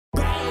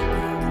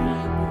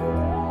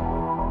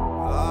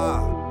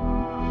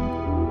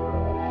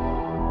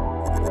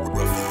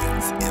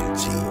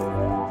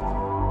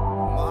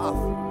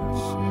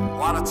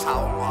out of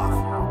town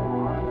mafia.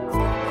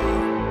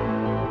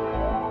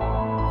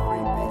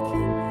 Free BQ.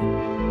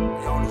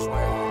 We on this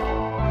way home.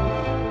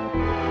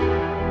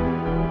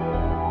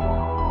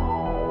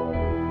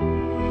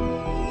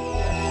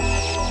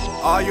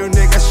 All you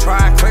niggas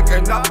try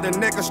clicking up, the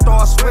niggas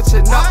start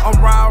switching up.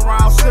 I'm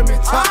round,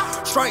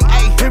 semi-top, straight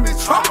A, him and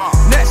Trump.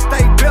 Next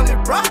day, Billy,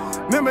 bruh.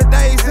 Remember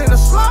days in the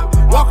slum?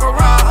 Walk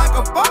around like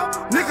a bum.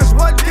 Niggas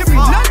wouldn't give me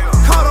nothing.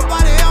 Caught a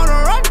body on the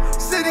run.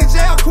 City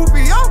jail,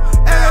 Coupio.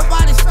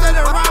 Everybody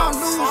standing around,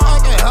 news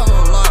like a hell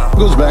of a lot.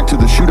 Goes back to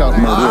the shootout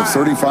murder of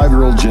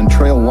 35-year-old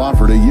Gentrail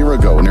Wofford a year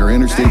ago near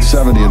Interstate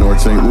 70 in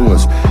North St.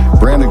 Louis.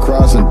 Brandon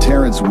Cross and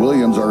Terrence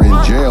Williams are in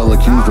jail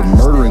accused of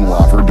murdering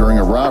Wofford during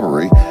a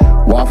robbery.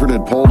 Wofford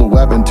had pulled a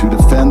weapon to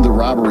defend the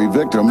robbery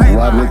victim,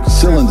 Roderick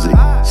Sillenzy.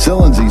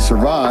 Sillenzy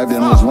survived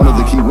and was one of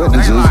the key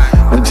witnesses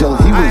until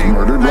he was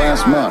murdered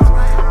last month.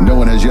 No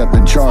one has yet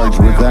been charged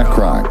with that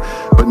crime.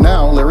 But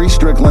now, Larry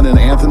Strickland and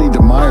Anthony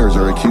DeMyers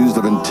are accused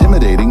of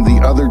intimidating the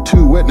other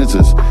two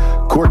witnesses.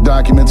 Court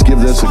documents give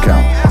this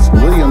account.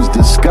 Williams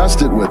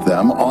discussed it with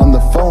them on the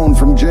phone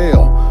from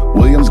jail.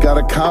 Williams got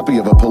a copy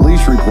of a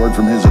police report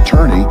from his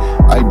attorney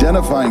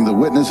identifying the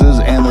witnesses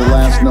and their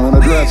last known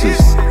addresses.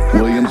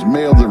 Williams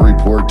mailed the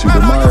report to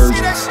DeMyers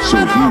so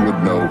he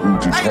would know who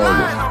to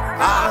target.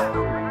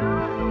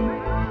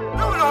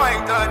 No, I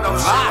ain't done no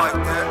shit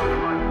like that.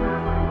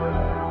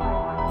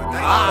 But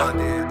they all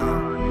did, though.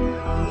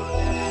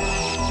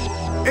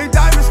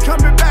 Indictments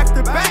coming back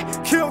to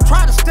back. Kill,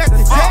 try to stack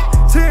the deck.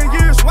 10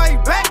 years way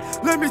back.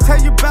 Let me tell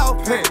you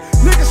about Penn.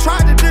 Niggas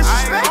tried to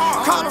disrespect.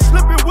 Caught him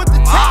slipping with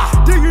the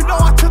tech. Do you know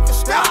I took a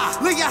step?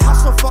 Leave your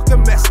house a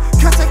fucking mess.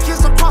 Cut that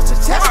kiss across your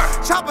chest.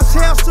 Chop his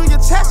tails to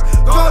your chest.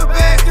 Go to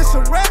bed, get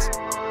some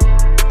rest.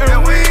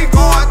 And we ain't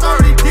going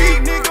 30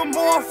 deep, nigga,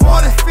 more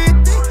 40,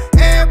 50.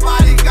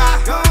 Everybody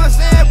got guns,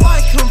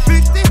 everybody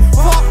convicted.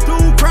 Fuck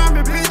dude, grab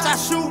me, bitch, I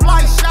shoot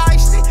like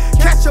shiesty.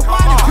 Catch a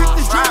body, pick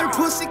the jury,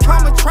 pussy,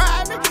 come and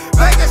try me.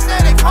 Vegas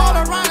said they call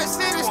around the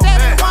city,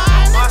 steady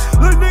whining.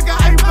 Little nigga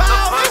ain't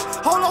bowing,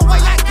 hold on,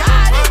 wait, I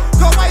got it.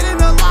 Go wait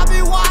in the lobby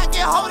while I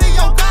get hold of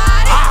your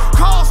body.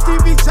 Call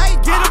Stevie J,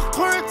 get him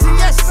clear to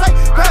TSA.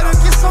 Better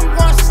get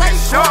someone safe.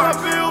 Short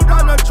build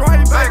on the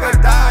drain, beggar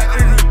die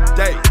any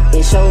day.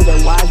 It shows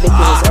that why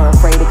victims are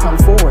afraid to come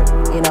forward,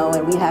 you know,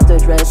 and we have to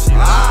address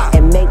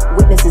and make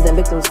witnesses and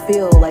victims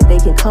feel like they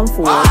can come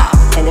forward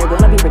and they're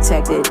going to be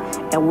protected,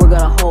 and we're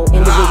going to hold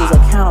individuals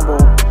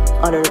accountable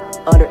under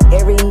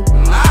every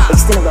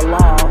extent of the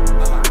law.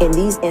 In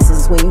these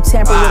instances, when you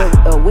tamper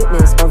with a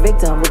witness or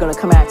victim, we're going to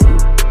come after you.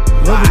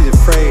 Nobody's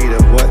afraid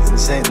of what in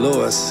St.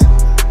 Louis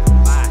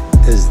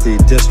is the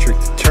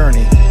district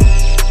attorney.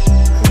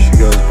 She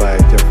goes by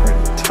a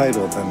different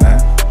title than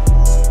that.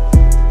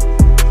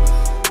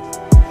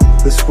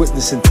 This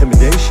witness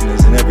intimidation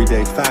is an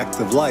everyday fact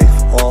of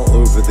life all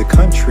over the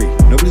country.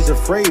 Nobody's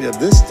afraid of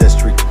this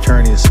district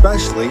attorney,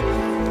 especially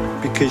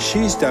because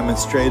she's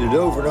demonstrated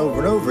over and over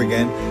and over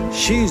again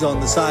she's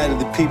on the side of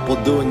the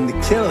people doing the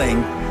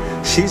killing.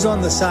 She's on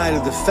the side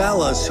of the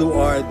fellas who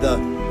are the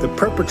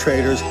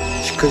perpetrators,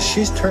 because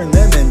she's turned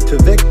them into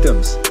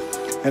victims.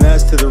 And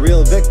as to the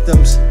real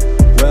victims,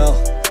 well,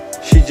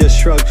 she just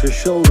shrugs her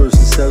shoulders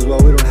and says,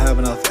 well, we don't have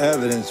enough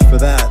evidence for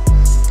that.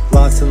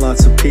 Lots and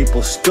lots of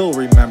people still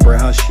remember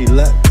how she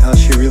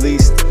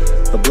released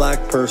the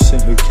black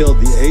person who killed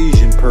the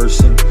Asian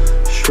person,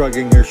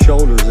 shrugging her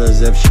shoulders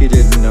as if she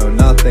didn't know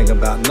nothing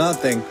about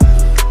nothing.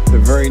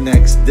 The very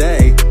next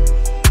day,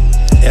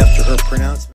 after her pronouncement.